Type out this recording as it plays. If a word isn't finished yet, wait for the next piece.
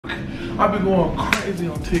I've been going crazy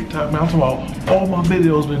on TikTok, man. I'm talking about all my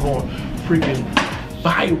videos been going freaking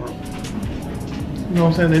viral. You know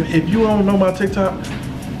what I'm saying? If you don't know my TikTok,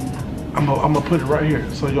 I'm gonna put it right here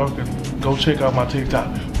so y'all can go check out my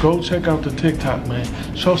TikTok. Go check out the TikTok, man.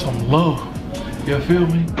 Show some love. You feel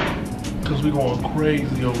me? Cause we going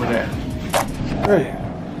crazy over that. Hey.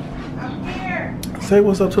 I'm here. Say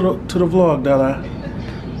what's up to the vlog, Dada.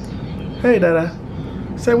 Hey, Dada.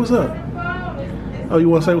 Say what's up. Oh, you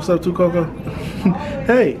want to say what's up to Coco?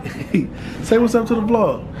 Hey, say what's up to the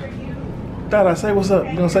vlog. Dada, say what's up.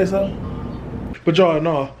 You gonna say something? But y'all,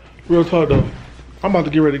 no, real talk though. I'm about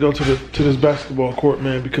to get ready to go to this basketball court,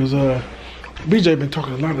 man, because BJ been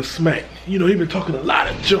talking a lot of smack. You know, he been talking a lot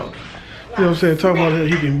of junk. You know what I'm saying? Talking about how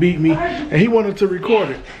he can beat me, and he wanted to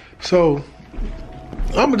record it. So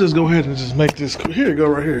I'm gonna just go ahead and just make this. Here you go,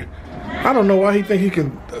 right here. I don't know why he think he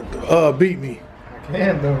can beat me. I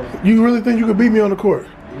can though. You really think you could beat me on the court?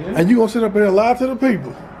 Yeah. And you gonna sit up here and lie to the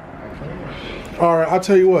people? All right, I'll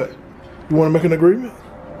tell you what. You wanna make an agreement?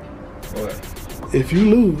 What? If you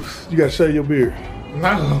lose, you gotta shave your beard.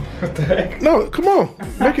 No, what the heck? No, come on.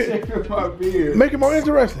 Make it my beard. Make it more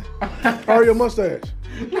interesting. Or your mustache.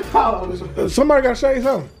 No. Somebody gotta shave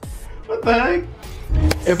something. What the heck?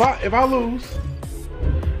 If I lose,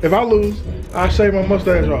 I shave my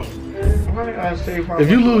mustache off. If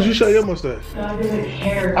you lose, you shave your mustache.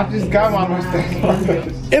 I just got my mustache.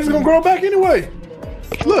 It's gonna grow back anyway.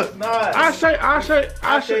 Look, I shave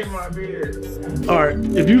my beard. All right,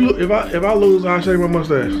 if I lose, I shave my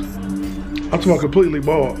mustache. I'm talking completely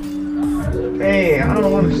bald. Man, I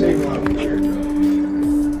don't want to shave my beard.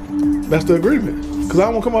 That's the agreement. Cause I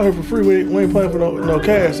won't come out here for free. We ain't playing for no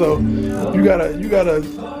cash. So you gotta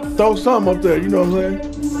throw something up there. You know what I'm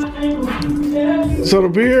saying? So the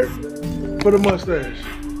beard for the mustache.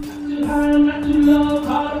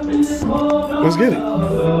 Let's get it.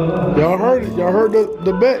 Y'all heard it. Y'all heard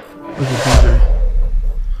the bet. Look at DJ.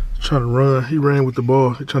 Trying to run. He ran with the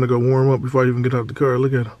ball. He's trying to go warm up before I even get out the car.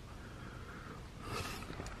 Look at him.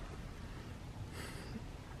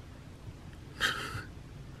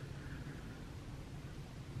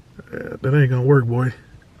 Yeah, that ain't gonna work, boy.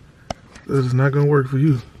 That is not gonna work for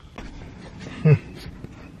you.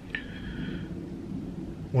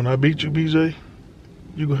 When I beat you, BJ,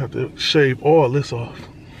 you're gonna have to shave all this off.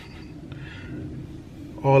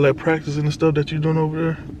 All that practicing and stuff that you're doing over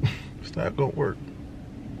there, it's not gonna work.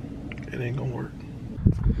 It ain't gonna work.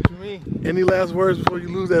 To me. Any last words before you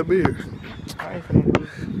lose that beard? I ain't finna lose.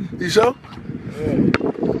 You sure? Yeah.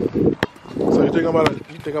 So you think I'm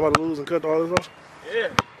about to lose and cut all this off? Yeah.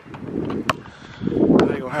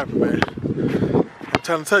 That ain't gonna happen, man. I'm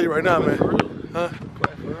trying to tell you right now, man. Huh?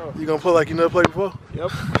 You gonna play like you never played before?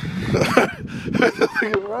 Yep.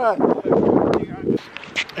 Right.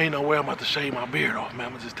 Ain't no way I'm about to shave my beard off, man.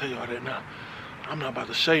 I'm gonna just tell you all that now. I'm not about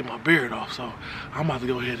to shave my beard off, so I'm about to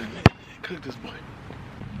go ahead and cook this boy.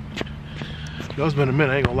 Yo, it's been a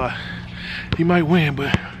minute, I ain't gonna lie. He might win,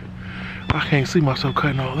 but I can't see myself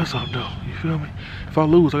cutting all this off, though. You feel me? If I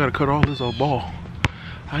lose, I gotta cut all this off ball.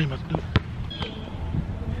 I ain't about to do it.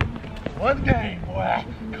 One game, boy.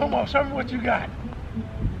 Come on, show me what you got.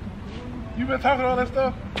 You been talking all that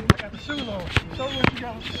stuff? I got the shoes on. Show me what you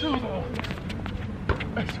got with the shoes on.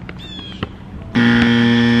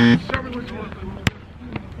 Show me what you want.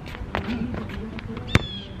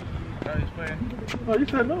 Are you playing? Oh, you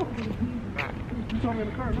said no. Nah. You told me in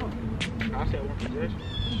the car, no. I said one possession.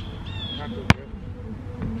 Not too good.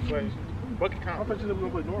 Wait, bucket count. I thought you said we were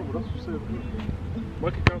gonna play normal. That's what you said.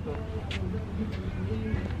 Bucket count though.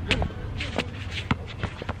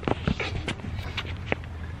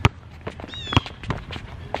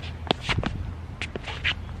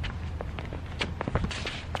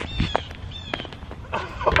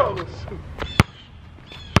 Oh, shoot.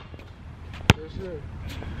 Yes, sir.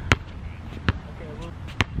 Okay, look.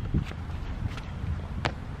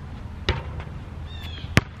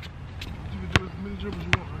 You can do as many dribbles you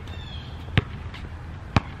want, right?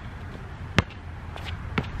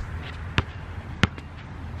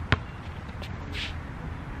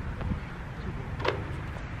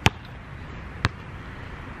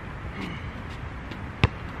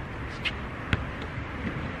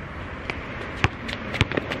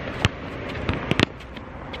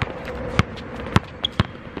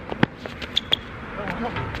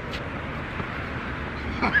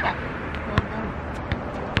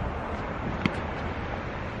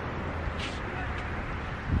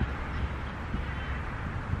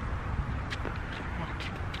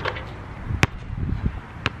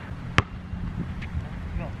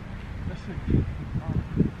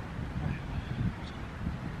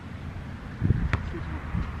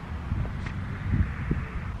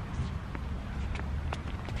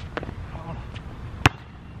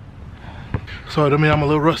 So that means I'm a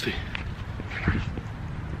little rusty.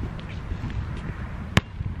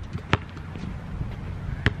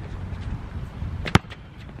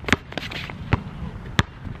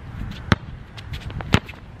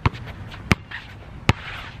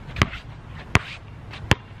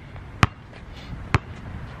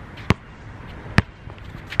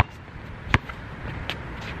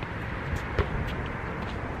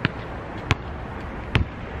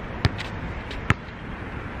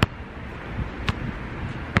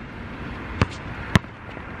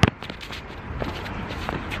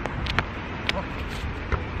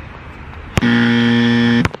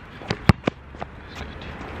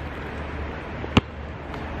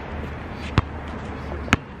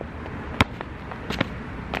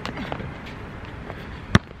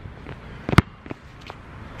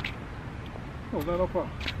 Oh, is that up?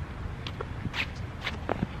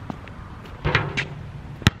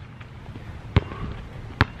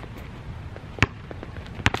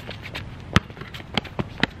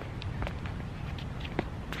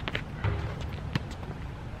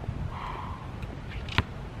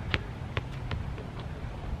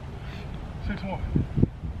 6-1.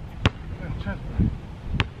 Chest.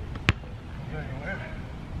 There you go.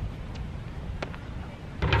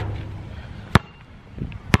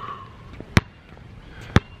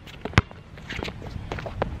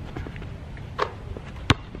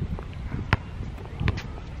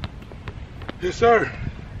 Yes, sir.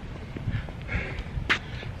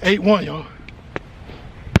 8-1, y'all.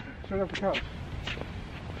 Straight off the couch.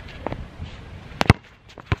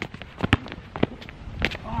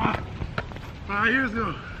 Ah, 5 years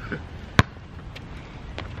ago.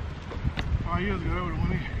 5 years ago, that would have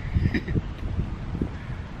went in.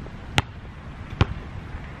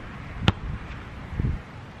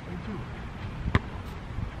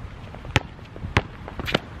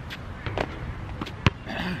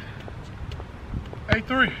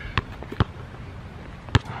 A3.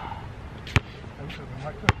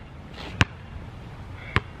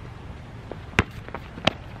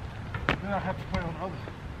 Then I have to play on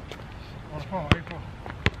the phone, A4.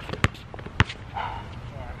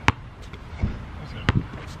 Alright. Let's go.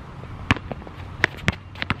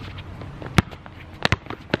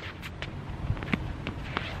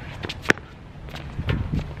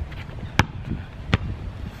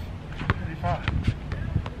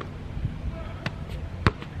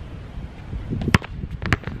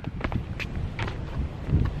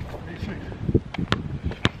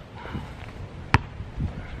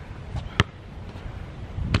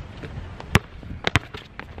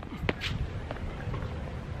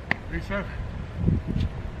 A7.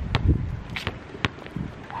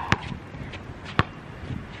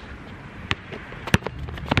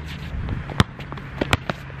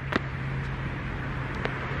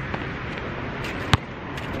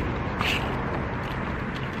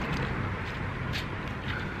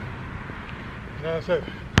 Nine, 7.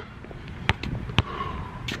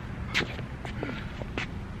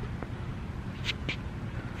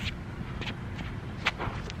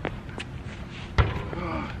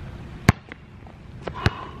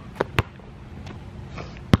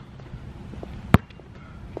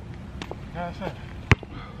 Nine, 7.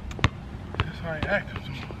 That's how I ain't active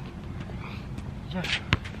too much. Just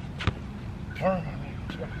turn my leg.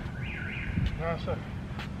 9, 7.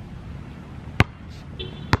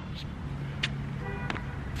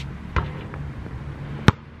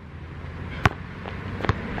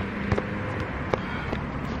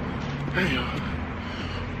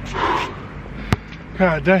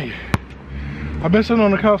 God dang it. I've been sitting on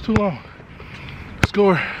the couch too long.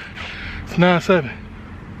 Score, it's 9-7.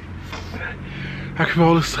 I can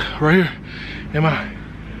feel this right here in my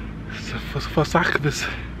esophagus.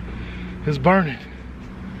 It's burning.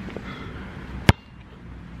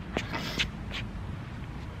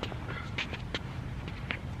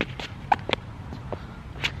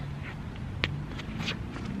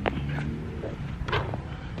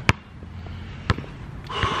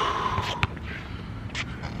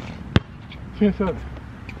 Yes, sir.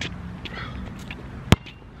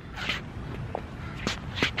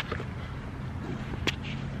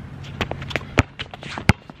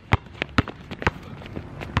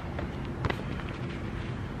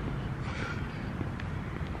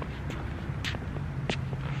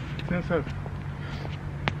 Yes, sir.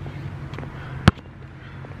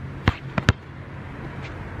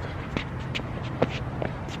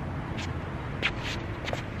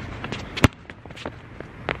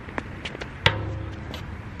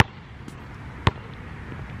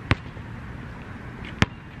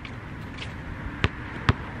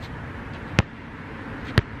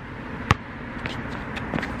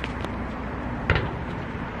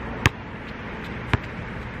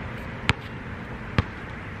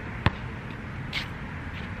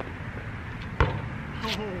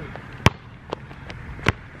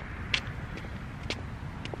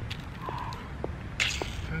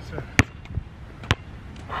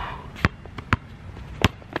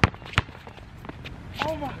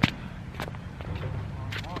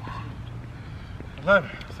 11,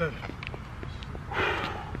 7.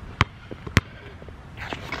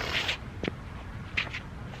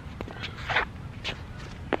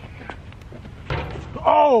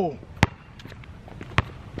 Oh!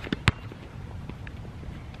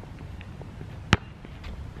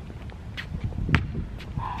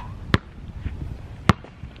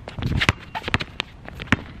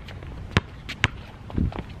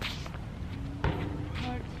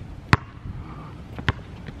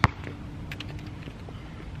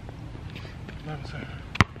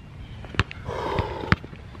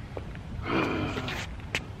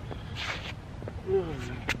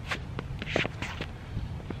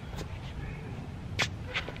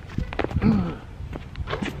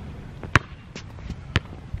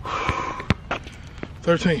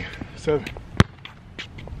 $13, 7.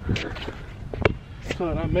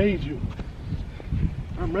 Son, I made you.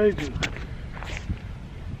 I made you.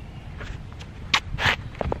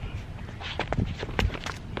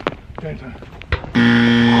 Game time.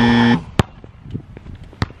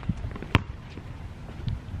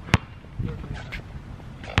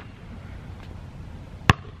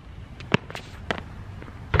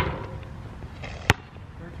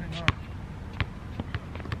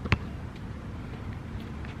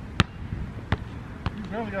 You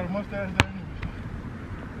barely got a mustache there anyway.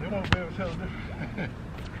 They won't be able to tell the difference.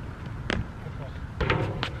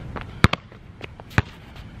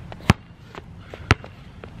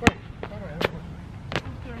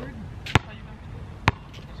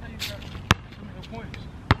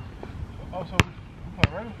 Also, we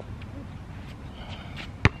playing right?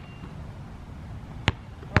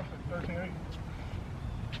 13-8.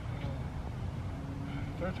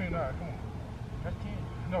 13-9, come on. That's 10.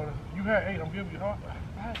 No, you had 8, I'm giving you all.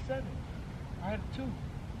 I had 7. I had 2.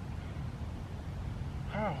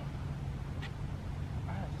 How?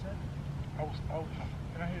 I had 7.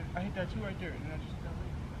 And I hit that 2 right there, and I just got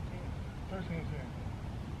 13 10.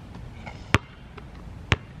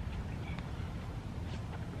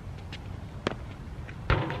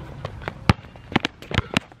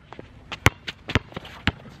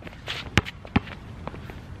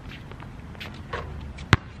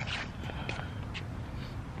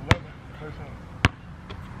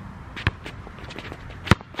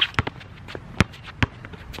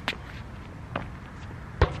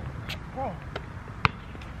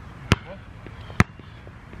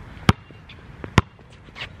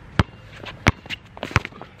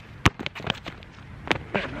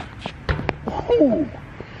 Ooh,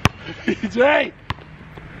 BJ.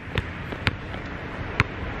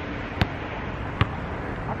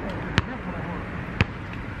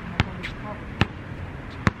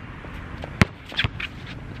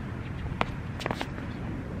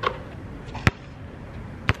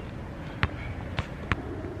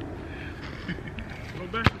 Go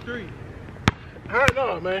back to 3. I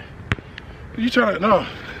know, man. You trying to, no.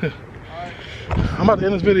 I'm about to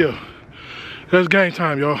end this video. That's game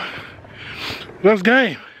time, y'all. That's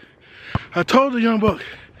game. I told the young buck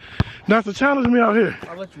not to challenge me out here.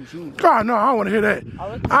 I'll let you shoot. God, no, I don't want to hear that.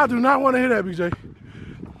 I do not want to hear that, BJ.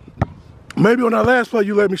 Maybe on that last play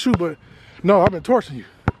you let me shoot, but no, I've been torching you.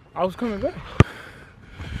 I was coming back.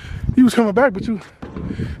 You was coming back, but you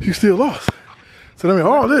still lost. So I mean,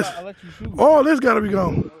 all this gotta be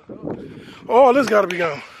gone. All this gotta be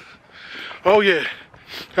gone. Oh yeah,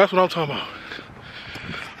 that's what I'm talking about.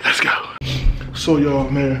 Let's go. So y'all,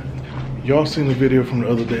 man, y'all seen the video from the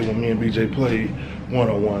other day when me and BJ played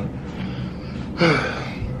one-on-one.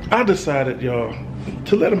 I decided, y'all,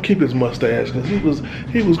 to let him keep his mustache because he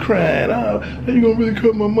was crying. Oh, are you gonna really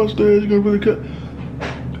cut my mustache? You gonna really cut?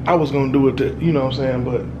 I was gonna do it, you know what I'm saying,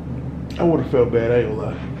 but I would have felt bad. I ain't gonna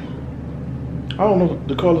lie. I don't know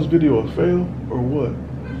to call this video a fail or what,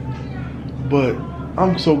 but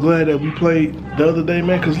I'm so glad that we played the other day,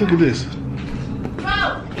 man. Cause look at this.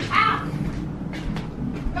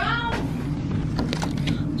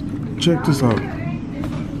 Check this out.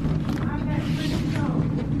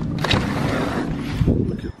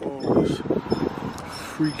 Look at all this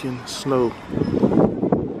freaking snow.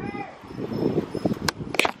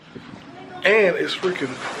 And it's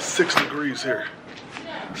freaking 6 degrees here.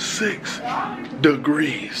 6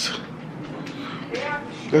 degrees.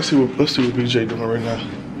 Let's see what BJ doing right now.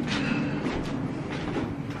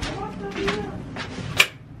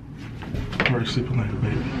 Already sleeping like a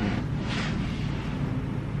baby.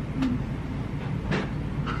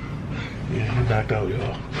 Yeah, you knocked out,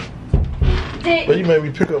 y'all. But you made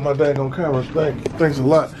me pick up my daggone camera. Thanks a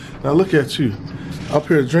lot. Now look at you. Up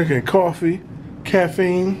here drinking coffee,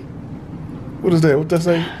 caffeine. What is that? What that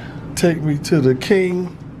say? Take me to the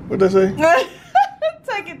king. What that say?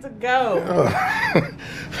 Take it to go.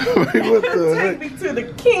 Wait, what the Take heck? me to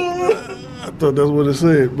the king. I thought that's what it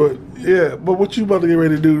said, but yeah. But what you about to get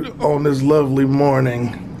ready to do on this lovely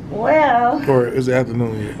morning? Well, Or is it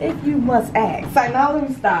afternoon yet? if you must ask. So now let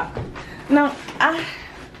me stop. No,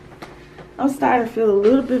 I'm starting to feel a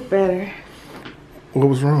little bit better. What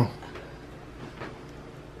was wrong?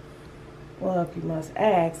 Well, if you must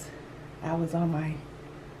ask, I was on my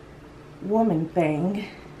woman thing.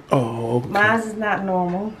 Oh, okay. Mine is not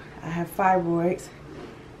normal. I have fibroids,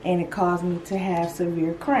 and it caused me to have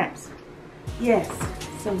severe cramps. Yes,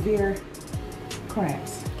 severe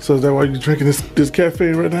cramps. So is that why you're drinking this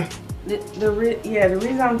caffeine right now? The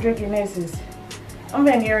reason I'm drinking this is I'm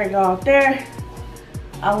getting ready to go out there.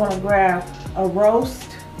 I want to grab a roast.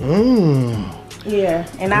 Mmm. Yeah,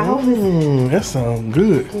 and I hope it's, that sounds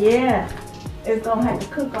good. yeah, it's gonna have to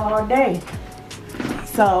cook all day.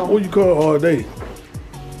 So, What you call all day?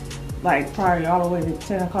 like probably all the way to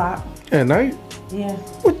 10 o'clock. At night? Yeah.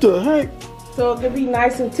 What the heck? So it could be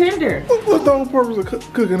nice and tender. What's the whole purpose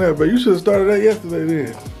of cooking that? But you should have started that yesterday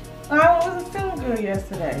then. I wasn't feeling good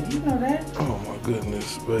yesterday. You know that. Oh my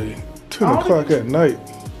goodness, babe. 10 Only- o'clock at night.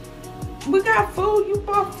 We got food. You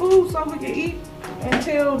bought food so we can eat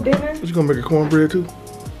until dinner. What, you gonna make a cornbread too?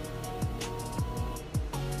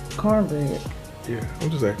 Cornbread. Yeah, I'm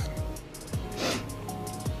just asking.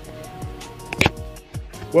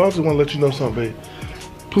 Well, I just want to let you know something, babe.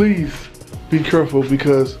 Please be careful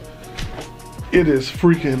because it is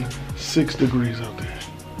freaking 6 degrees out there.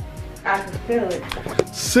 I can feel it.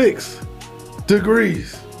 6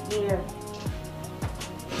 degrees. Yeah.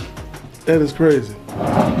 That is crazy.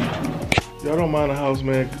 Y'all don't mind the house,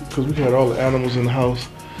 man, because we had all the animals in the house.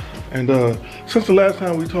 And since the last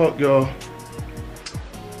time we talked, y'all,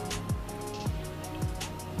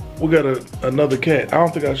 we got another cat. I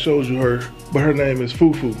don't think I showed you her, but her name is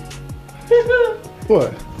Fufu.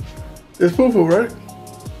 What? It's Fufu, right?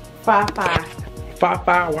 5'5". 5'5",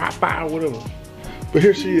 Wi-Fi, whatever. But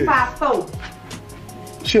here she is.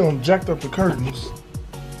 5'4". She done jacked up the curtains.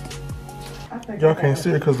 I think Y'all I can't got see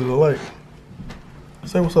it because of the light.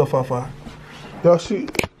 Say what's up, 5'5". Y'all,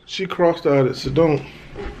 she cross-eyed, so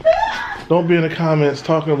don't be in the comments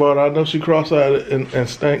talking about her. I know she cross-eyed and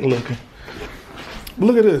stank looking. But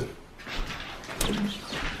look at this.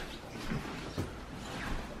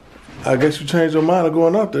 I guess you changed your mind of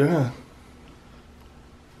going out there, huh?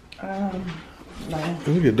 No. Cause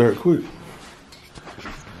it get dark quick.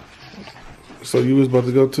 So you was about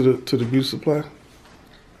to go to the beauty supply?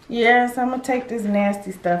 Yes, I'm gonna take this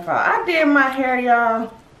nasty stuff out. I did my hair,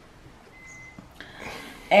 y'all.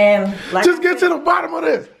 And like Just get to the bottom of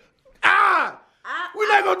this. We're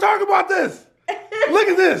not gonna talk about this. Look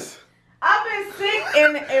at this. I've been sick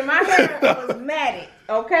and my hair was matted,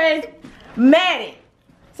 okay? Matted.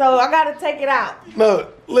 So I gotta take it out. No,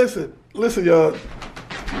 listen, y'all.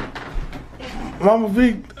 Mama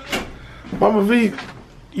V,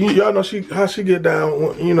 y'all know how she get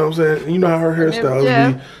down. You know what I'm saying? You know how her hairstyle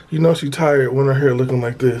Yeah. be. You know she tired when her hair looking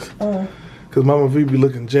like this. Cause Mama V be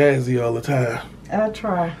looking jazzy all the time. I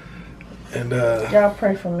try. And Y'all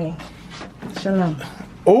pray for me. Shalom.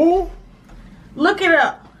 oh, Look it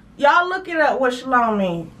up. Y'all look it up what shalom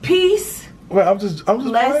mean. Peace. well, I'm just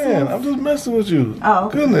Blessings. playing. I'm just messing with you. Oh,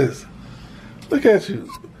 okay. Goodness, look at you.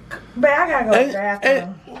 But I gotta go to the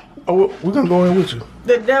bathroom. Oh, we're gonna go in with you.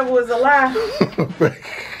 The devil is a lie.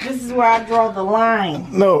 This is where I draw the line.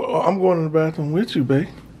 No, I'm going in the bathroom with you, babe.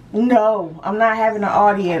 No, I'm not having an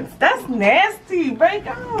audience. That's nasty, babe.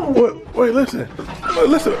 Go. Wait, listen.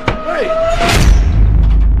 Wait.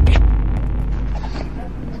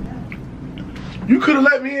 You could have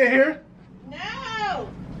let me in here. No.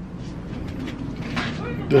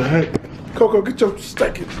 The heck? Coco, get your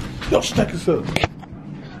stacking stuff.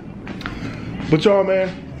 But y'all, man,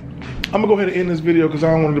 I'm gonna go ahead and end this video because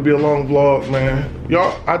I don't want it to be a long vlog, man.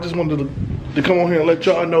 Y'all, I just wanted to come on here and let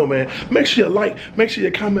y'all know, man. Make sure you like, make sure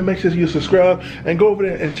you comment, make sure you subscribe, and go over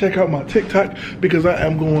there and check out my TikTok because I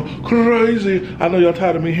am going crazy. I know y'all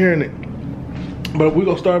tired of me hearing it. But we're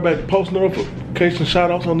gonna start back post notification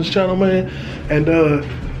shout outs on this channel, man. And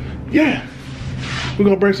yeah, we're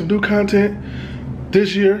gonna bring some new content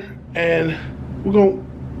this year, and we're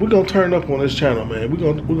gonna turn up on this channel, man.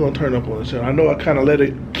 We're gonna turn up on this channel. I know I kind of let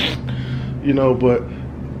it, you know, but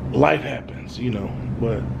life happens, you know.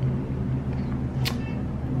 But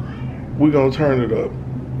we're gonna turn it up.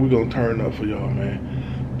 We're gonna turn up for y'all,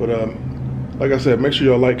 man. But like I said, make sure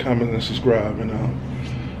y'all like, comment, and subscribe, and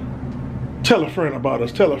tell a friend about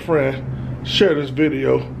us. Tell a friend. Share this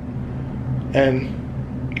video.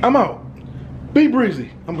 And I'm out. Be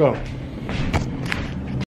breezy. I'm gone.